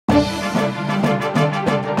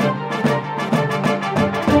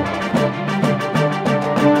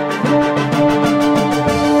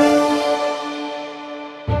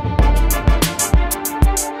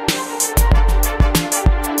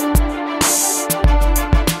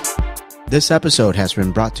This episode has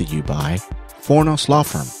been brought to you by Fornos Law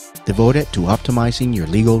Firm, devoted to optimizing your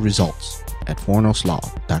legal results at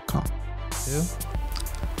fornoslaw.com.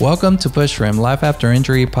 Welcome to Push Rim Life After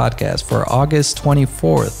Injury podcast for August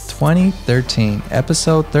 24th, 2013,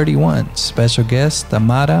 episode 31. Special guest,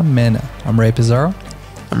 Tamara MENA. I'm Ray Pizarro.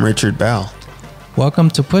 I'm Richard Bell. Welcome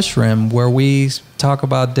to Push Rim, where we talk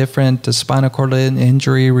about different spinal cord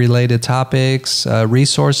injury related topics,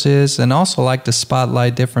 resources, and also like to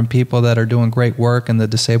spotlight different people that are doing great work in the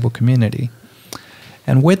disabled community.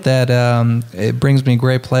 And with that, it brings me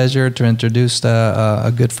great pleasure to introduce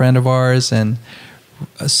a good friend of ours and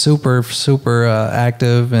a super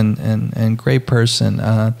active and great person,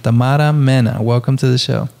 Tamara MENA. Welcome to the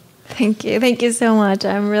show. Thank you. Thank you so much.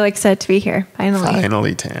 I'm really excited to be here.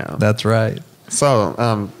 Finally, Tam. That's right.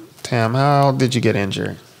 So, Tam, how did you get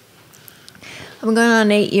injured? I'm going on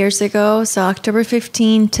 8 years ago. So October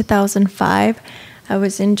 15, 2005, I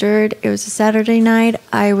was injured. It was a Saturday night.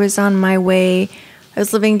 I was on my way. I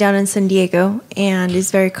was living down in San Diego, and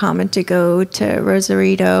it's very common to go to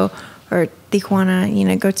Rosarito or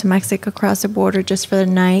Tijuana, go to Mexico, across the border just for the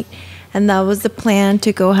night. And that was the plan,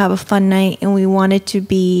 to go have a fun night. And we wanted to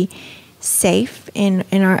be safe in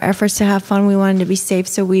our efforts to have fun. We wanted to be safe.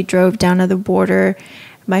 So we drove down to the border,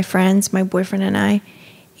 my friends, my boyfriend and I,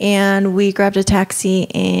 and we grabbed a taxi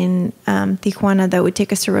in Tijuana that would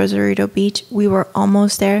take us to Rosarito Beach. We were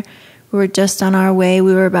almost there. We were just on our way.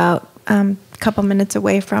 We were about a couple minutes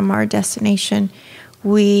away from our destination.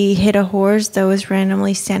 We hit a horse that was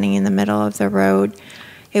randomly standing in the middle of the road.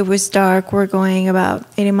 It was dark. We're going about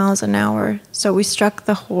 80 miles an hour. So we struck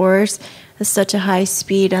the horse at such a high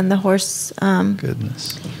speed, and the horse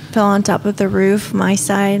fell on top of the roof, my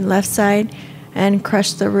side, left side, and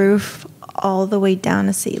crushed the roof all the way down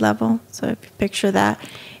to sea level. So if you picture that,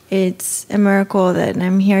 it's a miracle that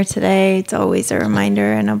I'm here today. It's always a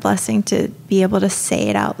reminder and a blessing to be able to say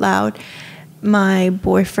it out loud. My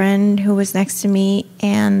boyfriend, who was next to me,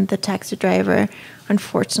 and the taxi driver,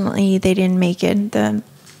 unfortunately, they didn't make it. The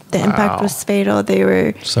impact was fatal. They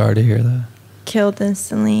were sorry to hear that. Killed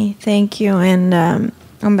instantly. Thank you. And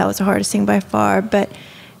that was the hardest thing by far. But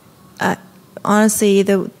honestly,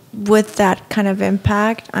 with that kind of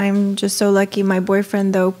impact, I'm just so lucky. My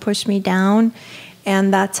boyfriend, though, pushed me down,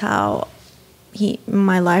 and that's how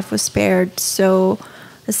my life was spared. So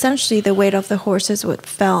essentially, the weight of the horses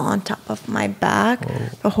fell on top of my back,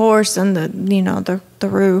 the horse and the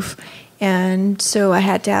roof. And so I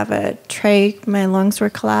had to have a trach. My lungs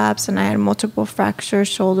were collapsed, and I had multiple fractures,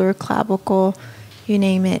 shoulder, clavicle, you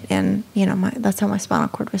name it. And, that's how my spinal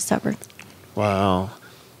cord was severed. Wow.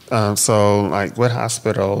 So, what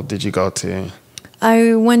hospital did you go to?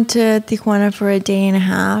 I went to Tijuana for a day and a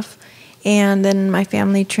half, and then my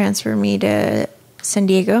family transferred me to San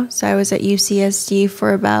Diego. So I was at UCSD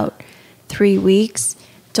for about 3 weeks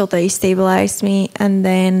till they stabilized me, and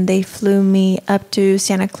then they flew me up to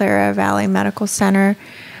Santa Clara Valley Medical Center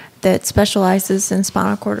that specializes in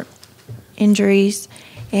spinal cord injuries,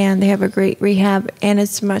 and they have a great rehab, and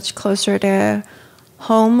it's much closer to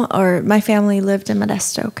home. Or my family lived in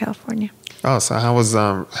Modesto, California. Oh, so how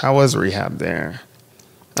was rehab there?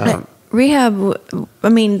 Rehab,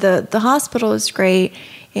 the hospital is great,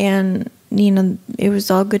 and it was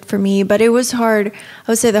all good for me, but it was hard.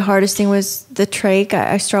 I would say the hardest thing was the trach.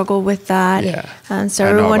 I struggled with that. Yeah. And so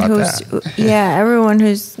everyone who's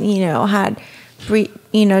had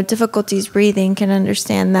difficulties breathing can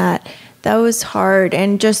understand that. That was hard,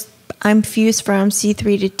 and I'm fused from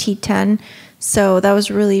C3 to T10, so that was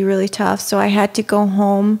really, really tough. So I had to go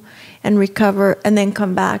home and recover and then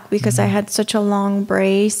come back because I had such a long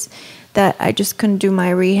brace that I just couldn't do my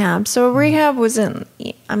rehab. So rehab wasn't,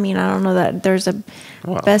 I don't know that there's a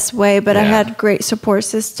best way, but I had great support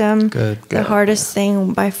system. Good. The hardest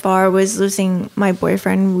thing by far was losing my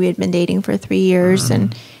boyfriend. We had been dating for 3 years,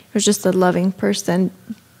 and he was just a loving person.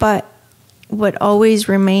 But what always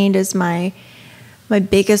remained as my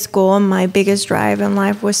biggest goal and my biggest drive in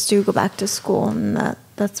life was to go back to school, and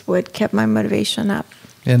that's what kept my motivation up.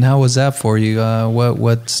 And how was that for you?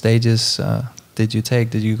 What stages did you take?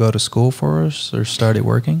 Did you go to school first or started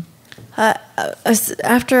working?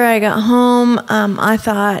 After I got home, I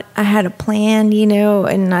thought I had a plan,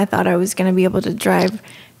 and I thought I was going to be able to drive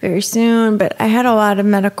very soon. But I had a lot of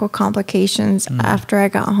medical complications after I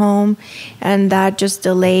got home, and that just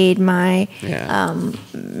delayed my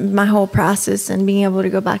whole process and being able to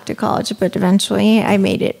go back to college. But eventually, I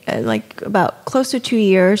made it. About close to 2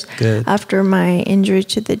 years after my injury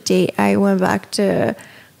to the date, I went back to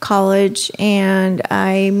college, and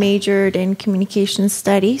I majored in communication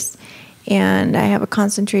studies. and I have a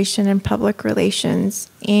concentration in public relations.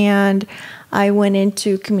 And I went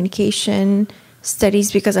into communication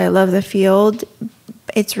studies because I love the field.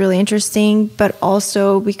 It's really interesting, but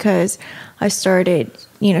also because I started,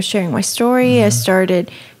 sharing my story. I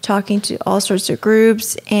started talking to all sorts of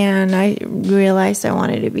groups, and I realized I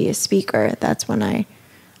wanted to be a speaker. That's when I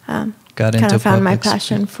Got kind into of found my public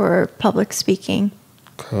passion for public speaking.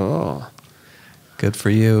 Cool. Good for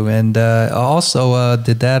you. And also,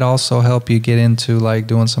 did that also help you get into like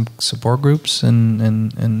doing some support groups?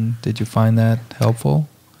 And did you find that helpful?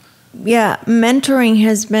 Yeah, mentoring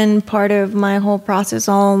has been part of my whole process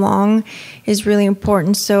all along, is really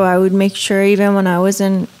important. So I would make sure, even when I was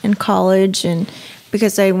in college, and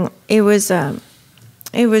because it was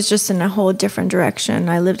just in a whole different direction.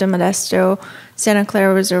 I lived in Modesto, Santa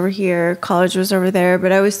Clara was over here, college was over there,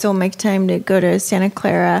 but I would still make time to go to Santa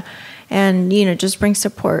Clara and just bring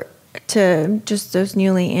support to just those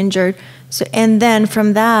newly injured. So, and then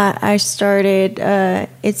from that, I started,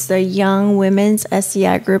 it's the Young Women's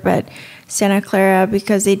SCI group at Santa Clara,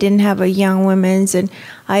 because they didn't have a Young Women's. And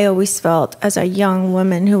I always felt, as a young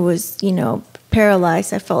woman who was,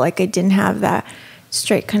 paralyzed, I felt like I didn't have that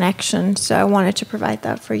straight connection. So I wanted to provide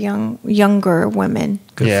that for younger women.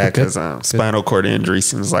 Because spinal cord injury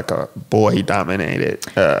seems like a boy-dominated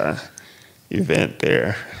event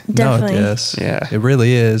there. Definitely. No, yes. Yeah. It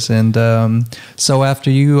really is. And so after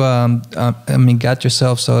you, got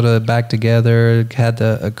yourself sort of back together, had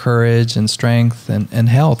the courage and strength and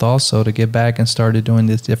health also to get back and started doing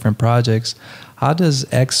these different projects, how does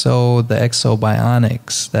the Exo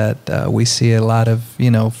Bionics that we see a lot of,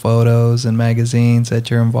 photos and magazines that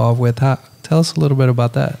you're involved with, tell us a little bit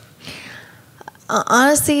about that.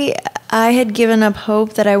 Honestly, I had given up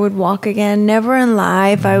hope that I would walk again. Never in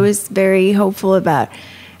life. I was very hopeful about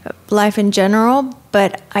life in general,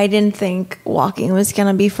 but I didn't think walking was going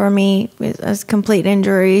to be for me. It was a complete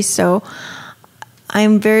injury. So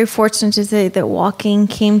I'm very fortunate to say that walking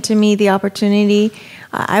came to me, the opportunity.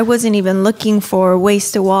 I wasn't even looking for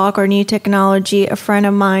ways to walk or new technology. A friend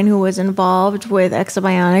of mine who was involved with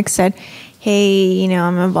Exobionics said, hey,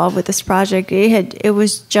 I'm involved with this project. It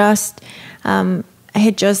was just, I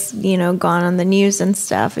had just, gone on the news and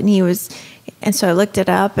stuff, and so I looked it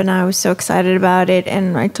up, and I was so excited about it,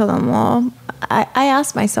 and I told him, well, I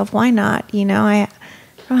asked myself, why not? I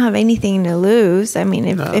don't have anything to lose. I mean,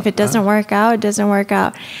 if it doesn't work out, it doesn't work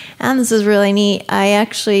out. And this is really neat. I'm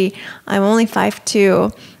only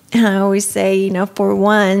 5'2", and I always say, for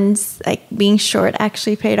once, like, being short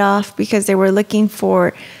actually paid off, because they were looking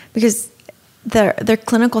for, because their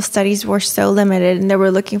clinical studies were so limited, and they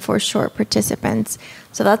were looking for short participants.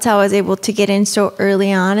 So that's how I was able to get in so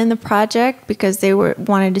early on in the project, because they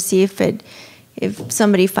wanted to see if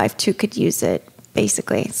somebody 5'2" could use it,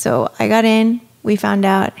 basically. So I got in. We found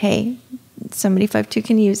out, hey, somebody 5'2"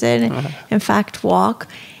 can use it, and in fact, walk.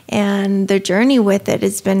 And the journey with it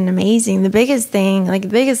has been amazing. The biggest thing, the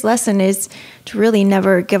biggest lesson, is to really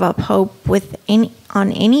never give up hope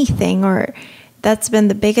on anything. Or that's been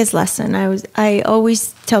the biggest lesson. I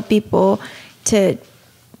always tell people the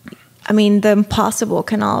impossible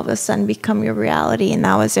can all of a sudden become your reality, and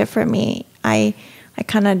that was it for me. I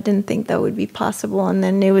kind of didn't think that would be possible, and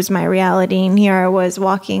then it was my reality, and here I was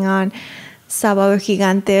walking on Sábado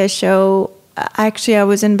Gigante, a show. Actually, I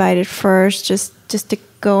was invited first just to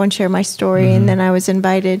go and share my story, and then I was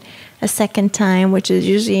invited a second time, which is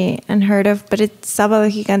usually unheard of, but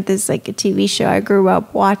Sábado Gigante is like a TV show I grew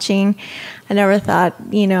up watching. I never thought,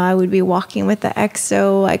 I would be walking with the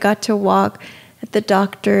Exo. I got to walk at the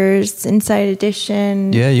Doctor's Inside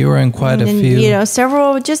Edition. Yeah, you were in quite a few.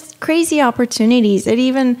 Several just crazy opportunities. It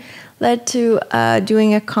even led to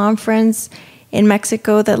doing a conference in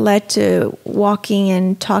Mexico that led to walking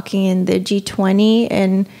and talking in the G20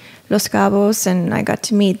 in Los Cabos, and I got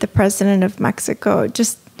to meet the president of Mexico.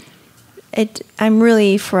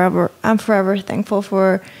 I'm forever thankful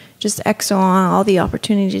for just Exo and all the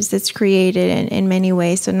opportunities it's created in many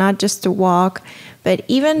ways. So not just to walk, but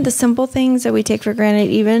even the simple things that we take for granted.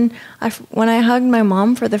 Even when I hugged my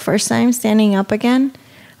mom for the first time standing up again,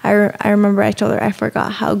 I remember I told her I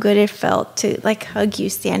forgot how good it felt to hug you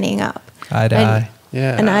standing up. Eye to eye.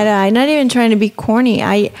 Yeah. And eye to eye. Not even trying to be corny.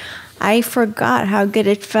 I forgot how good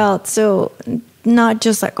it felt. So not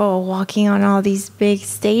just walking on all these big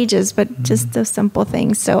stages, but just those simple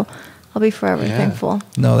things. So I'll be forever thankful.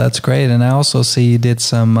 No, that's great. And I also see you did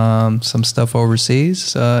some stuff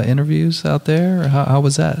overseas, interviews out there. How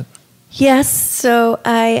was that? Yes. So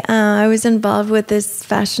I was involved with this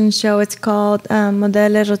fashion show. It's called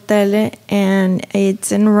Modelle Rotelle, and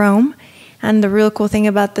it's in Rome. And the real cool thing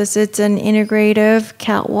about this, it's an integrative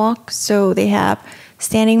catwalk. So they have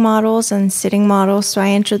standing models and sitting models. So I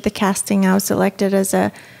entered the casting. I was selected as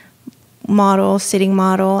a model, sitting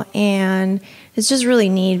model, and it's just really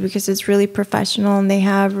neat because it's really professional and they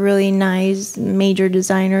have really nice major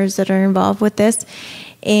designers that are involved with this.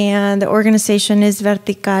 And the organization is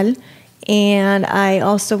Vertical. And I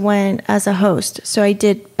also went as a host. So I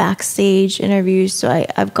did backstage interviews. So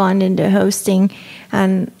I've gone into hosting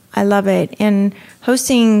and I love it. And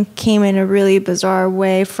hosting came in a really bizarre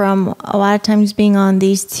way from a lot of times being on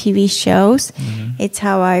these TV shows. Mm-hmm. It's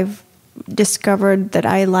how I've discovered that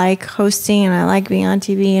I like hosting and I like being on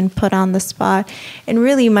TV and put on the spot. And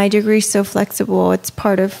really my degree is so flexible. It's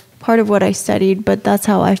part of what I studied, but that's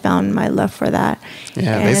how I found my love for that.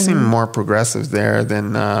 Yeah, and they seem more progressive there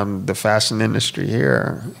than the fashion industry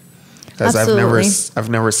here. Because I've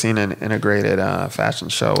never seen an integrated fashion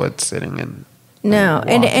show with sitting and no,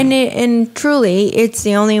 and truly, it's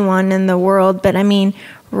the only one in the world. But I mean,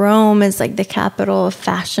 Rome is like the capital of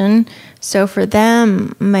fashion, so for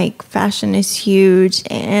them, like fashion is huge,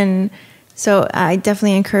 and so I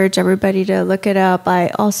definitely encourage everybody to look it up. I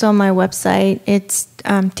also on my website, it's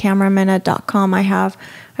tamaramena.com. I have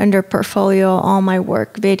under portfolio all my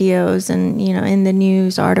work videos and in the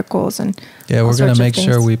news articles and yeah, we're gonna make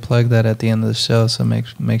sure we plug that at the end of the show. So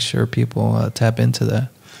make sure people tap into that.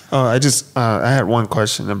 Oh, I had one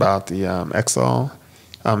question about the EXO.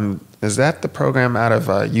 Is that the program out of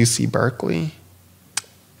UC Berkeley?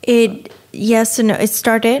 Yes and no.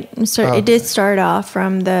 It did start off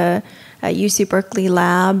from the UC Berkeley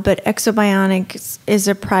lab, but Exobionics is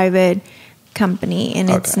a private company, and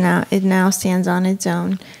it now stands on its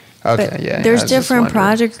own. Okay, but yeah. There's different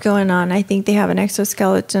projects going on. I think they have an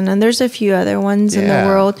exoskeleton, and there's a few other ones in the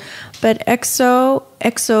world. But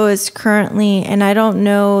EXO is currently, and I don't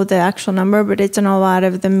know the actual number, but it's in a lot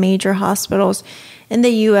of the major hospitals in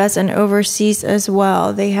the U.S. and overseas as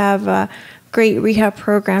well. They have great rehab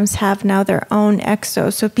programs have now their own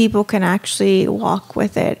EXO, so people can actually walk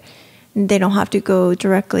with it. They don't have to go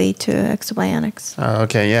directly to Exobionics.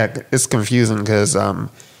 Okay, yeah. It's confusing because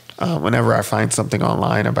whenever I find something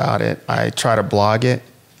online about it, I try to blog it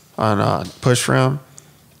on Pushrim,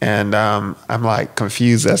 and I'm like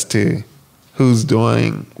confused as to who's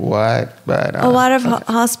doing what. But a lot of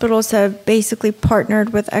hospitals have basically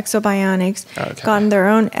partnered with Exobionics, gotten their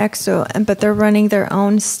own EXO, but they're running their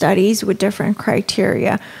own studies with different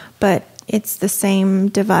criteria. But it's the same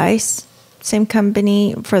device, same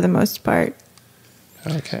company for the most part.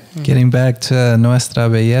 Okay. Getting back to Nuestra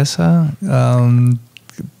Belleza,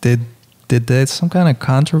 did there some kind of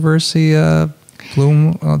controversy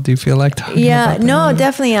bloom? Do you feel like talking about that? No,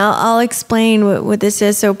 definitely. I'll explain what this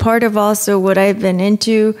is. So part of also what I've been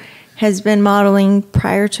into has been modeling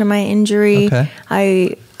prior to my injury.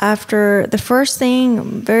 Okay. After the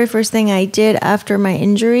very first thing I did after my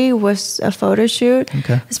injury was a photo shoot.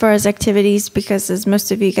 Okay. As far as activities, because as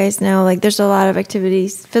most of you guys know, like there's a lot of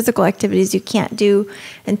activities, physical activities you can't do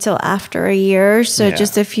until after a year. So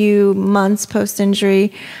just a few months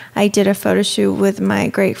post-injury, I did a photo shoot with my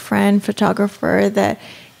great friend, photographer, that,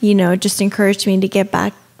 just encouraged me to get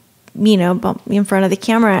back in front of the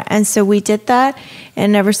camera. And so we did that.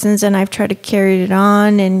 And ever since then, I've tried to carry it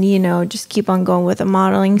on and, just keep on going with the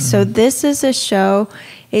modeling. Mm-hmm. So this is a show.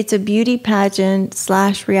 It's a beauty pageant /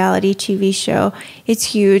 reality TV show. It's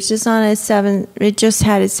huge. It's on it just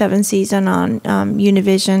had its 7th season on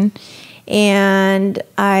Univision. And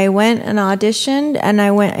I went and auditioned, and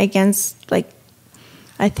I went against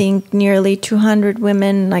I think nearly 200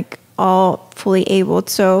 women, all fully abled.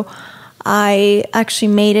 So I actually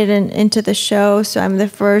made it into the show, so I'm the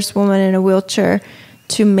first woman in a wheelchair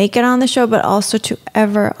to make it on the show, but also to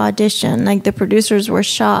ever audition. The producers were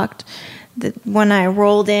shocked that when I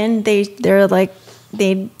rolled in, they're like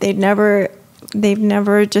they've never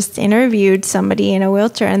just interviewed somebody in a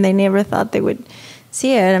wheelchair, and they never thought they would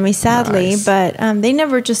see it. I mean, sadly, nice. But they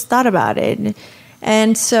never just thought about it,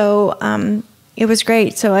 and so. It was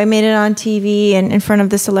great. So I made it on TV and in front of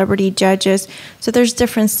the celebrity judges. So there's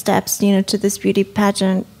different steps, to this beauty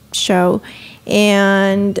pageant show.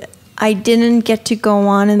 And I didn't get to go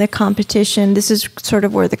on in the competition. This is sort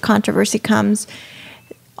of where the controversy comes.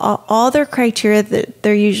 All their criteria that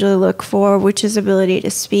they usually look for, which is ability to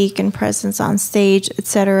speak and presence on stage,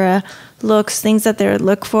 etc., looks, things that they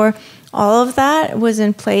look for, all of that was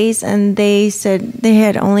in place, and they said they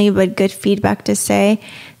had only but good feedback to say.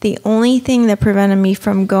 The only thing that prevented me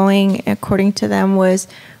from going, according to them, was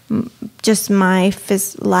just my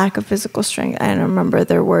lack of physical strength. I don't remember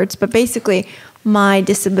their words, but basically my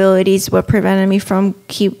disabilities what prevented me from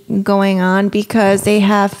keep going on, because they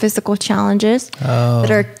have physical challenges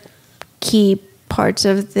that are key parts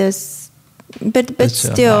of this but Good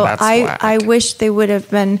show. still, Oh, that's I whack. wish they would have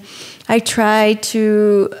been. I try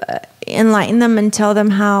to enlighten them and tell them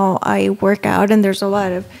how I work out, and there's a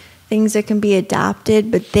lot of things that can be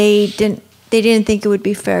adapted, but they didn't think it would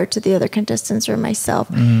be fair to the other contestants or myself.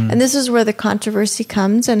 And this is where the controversy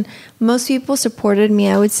comes, and most people supported me.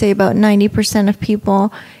 I would say about 90% of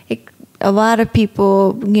people. A lot of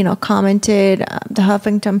people, commented. The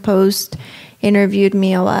Huffington Post interviewed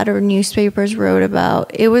me. A lot of newspapers wrote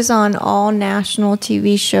about. It was on all national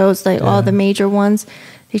TV shows, like all the major ones.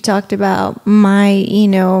 They talked about my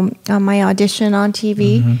audition on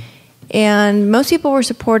TV. And most people were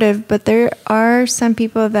supportive, but there are some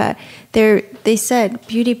people that they said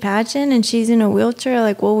beauty pageant and she's in a wheelchair.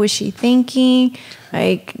 Like, what was she thinking?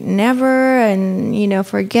 Like, never, and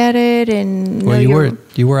forget it. And Well,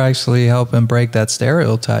 you were actually helping break that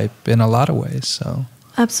stereotype in a lot of ways. So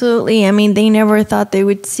absolutely. I mean, they never thought they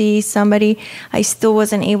would see somebody. I still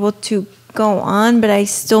wasn't able to go on, but I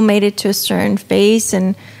still made it to a certain phase,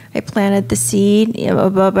 and I planted the seed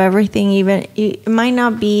above everything. Even this might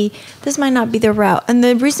not be the route. And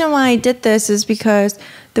the reason why I did this is because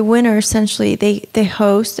the winner essentially they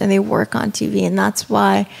host and they work on TV, and that's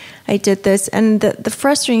why I did this. And the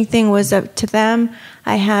frustrating thing was that to them,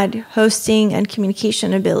 I had hosting and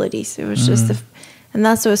communication abilities. It was just and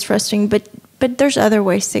that's what was frustrating. But there's other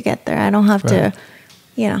ways to get there. I don't have to.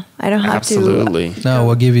 I don't have Absolutely. to. no,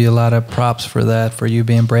 we'll give you a lot of props for that, for you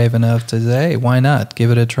being brave enough to say, hey, why not?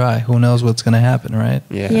 Give it a try. Who knows what's going to happen, right?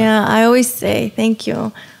 Yeah, I always say, thank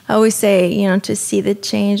you. I always say, to see the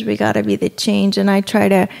change, we got to be the change. And I try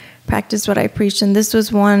to practice what I preach. And this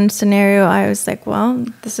was one scenario I was like, well,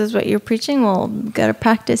 this is what you're preaching. Well, got to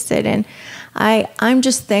practice it. And I'm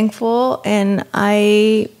just thankful. And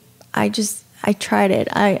I tried it.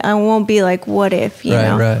 I won't be like, what if, you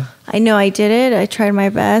know? Right. I know I did it. I tried my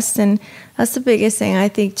best. And that's the biggest thing, I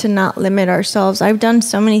think, to not limit ourselves. I've done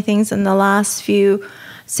so many things in the last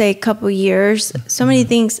couple years. So many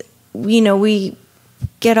things, we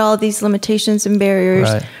get all these limitations and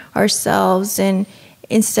barriers ourselves, and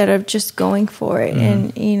instead of just going for it.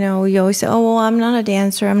 And, we always say, oh, well, I'm not a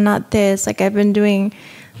dancer. I'm not this. Like, I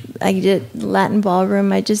did Latin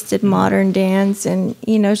ballroom. I just did modern dance. And,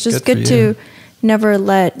 it's just good to never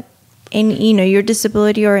let your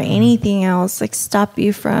disability or anything else like stop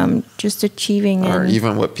you from just achieving. Or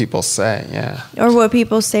even what people say, or what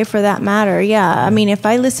people say for that matter. I mean, if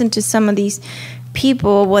I listen to some of these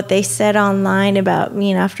people, what they said online about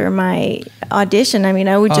me after my audition, I mean,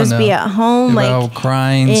 I would just be at home like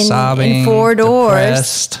crying, sobbing, in four doors.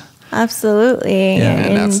 Depressed. Absolutely.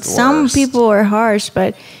 And some people are harsh,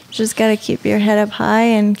 but you just got to keep your head up high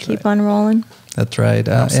and keep on rolling. That's right.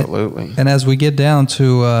 Absolutely. And as we get down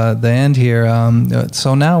to the end here,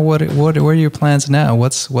 so now what are your plans now?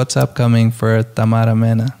 What's upcoming for Tamara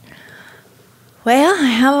MENA? Well, I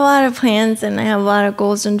have a lot of plans and I have a lot of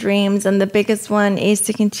goals and dreams. And the biggest one is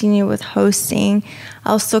to continue with hosting.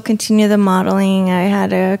 I'll still continue the modeling. I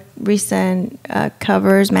had a recent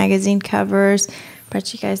magazine covers,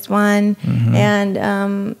 brought you guys one.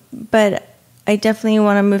 And but I definitely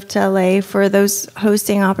want to move to LA for those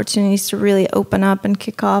hosting opportunities to really open up and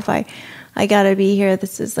kick off. I got to be here.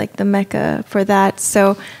 This is like the mecca for that.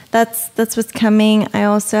 So that's what's coming. I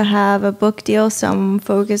also have a book deal, so I'm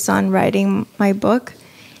focused on writing my book.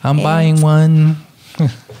 I'm buying one.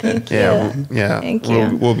 Thank you. Thank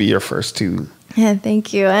you. We'll be your first two. Yeah,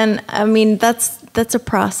 thank you. And I mean, that's a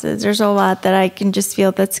process. There's a lot that I can just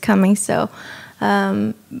feel that's coming. So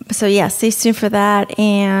stay tuned for that.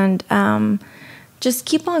 And just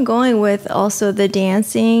keep on going with also the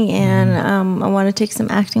dancing, and I want to take some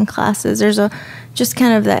acting classes. There's just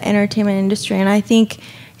kind of the entertainment industry, and I think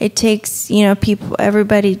it takes people,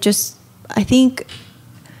 everybody. Just I think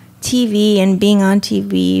TV and being on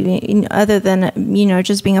TV, other than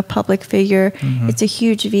just being a public figure, it's a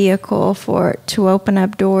huge vehicle to open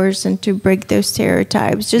up doors and to break those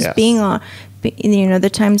stereotypes. Just being on, the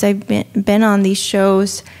times I've been on these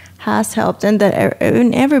shows has helped, and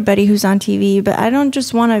everybody who's on TV. But I don't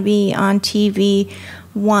just want to be on TV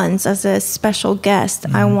once as a special guest.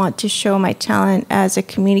 I want to show my talent as a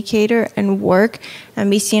communicator and work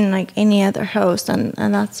and be seen like any other host, and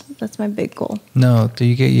that's my big goal. No,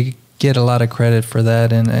 you get a lot of credit for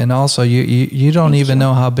that, and also you don't even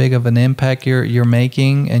know how big of an impact you're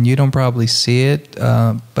making, and you don't probably see it.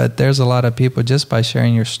 But there's a lot of people just by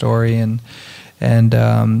sharing your story and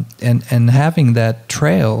having that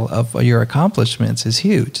trail of your accomplishments is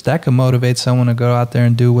huge. That can motivate someone to go out there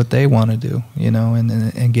and do what they want to do,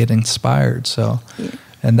 and get inspired. So,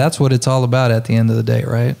 and that's what it's all about at the end of the day,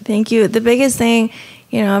 right? Thank you. The biggest thing,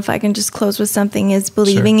 if I can just close with something, is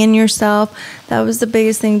believing in yourself. That was the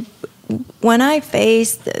biggest thing. when I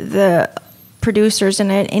face the producers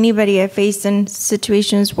and anybody I face in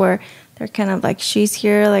situations where they're kind of like, she's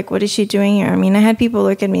here, like, what is she doing here? I mean, I had people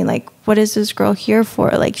look at me like, what is this girl here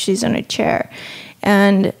for? Like, she's in a chair.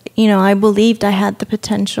 And, you know, I believed I had the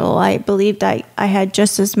potential. I believed I had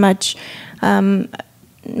just as much,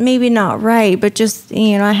 maybe not right, but just,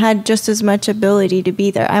 you know, I had just as much ability to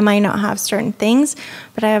be there. I might not have certain things,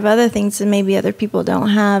 but I have other things that maybe other people don't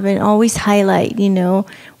have. And always highlight, you know,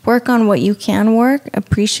 work on what you can work,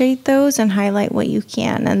 appreciate those, and highlight what you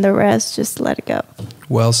can. And the rest, just let it go.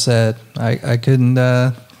 Well said. I couldn't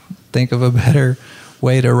think of a better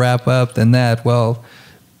way to wrap up than that. Well,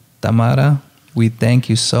 Tamara, we thank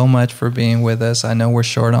you so much for being with us. I know we're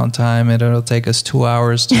short on time, and it'll take us 2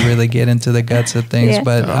 hours to really get into the guts of things. Yeah.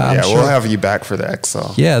 But I'm sure we'll have you back for the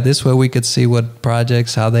XL. Yeah, this way we could see what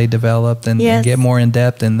projects, how they developed, and get more in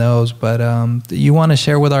depth in those. But you want to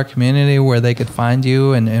share with our community where they could find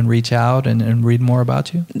you and reach out and read more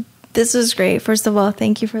about you? This was great. First of all,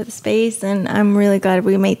 thank you for the space, and I'm really glad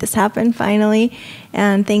we made this happen finally.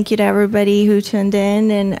 And thank you to everybody who tuned in.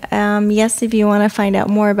 And yes, if you want to find out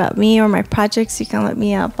more about me or my projects, you can look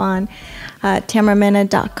me up on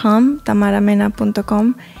tamaramena.com,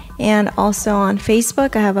 tamaramena.com, and also on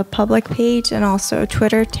Facebook. I have a public page, and also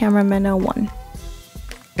Twitter, tamaramenna1.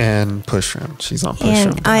 And Pushroom. She's on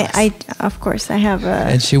Pushroom. And I of course, I have a.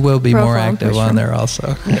 And she will be more active on there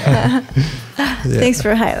also. Thanks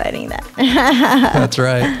for highlighting that. That's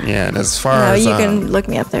right. Yeah, and as far as you can look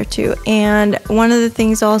me up there too. And one of the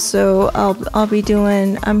things also I'll be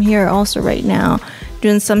doing. I'm here also right now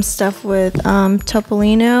doing some stuff with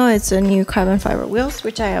Topolino. It's a new carbon fiber wheels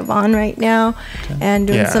which I have on right now, and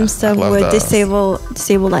doing some stuff with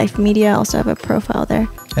Disabled Life Media. I also have a profile there.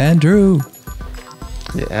 Andrew.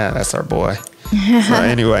 Yeah, that's our boy. So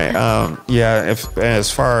anyway, if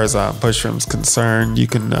as far as Pushroom's concerned, you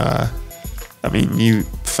can. I mean, you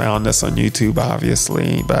found us on YouTube,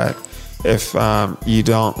 obviously, but if you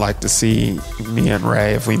don't like to see me and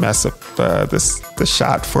Ray, if we mess up the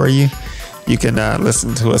shot for you, you can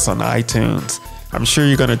listen to us on iTunes. I'm sure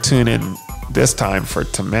you're going to tune in this time for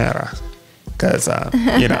Tamara, because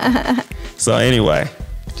you know. So anyway,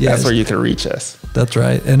 that's where you can reach us. That's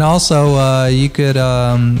right. And also, you could,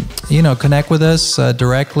 connect with us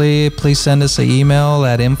directly. Please send us an email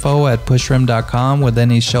at info@pushroom.com with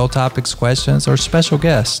any show topics, questions, or special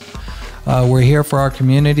guests. We're here for our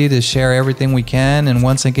community to share everything we can. And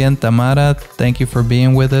once again, Tamara, thank you for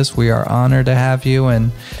being with us. We are honored to have you,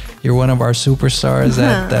 and you're one of our superstars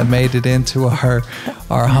that made it into our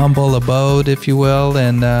humble abode, if you will.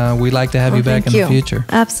 And we'd like to have you back in the future.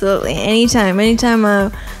 Absolutely. Anytime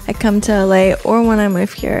I come to LA or when I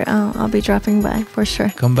move here, I'll be dropping by for sure.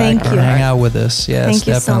 Come back and hang out with us. Yes, thank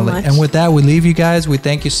you definitely. so much. And with that, we leave you guys. We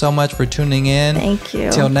thank you so much for tuning in. Thank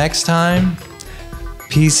you. Till next time,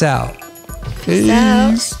 peace out. Peace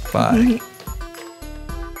out. Bye.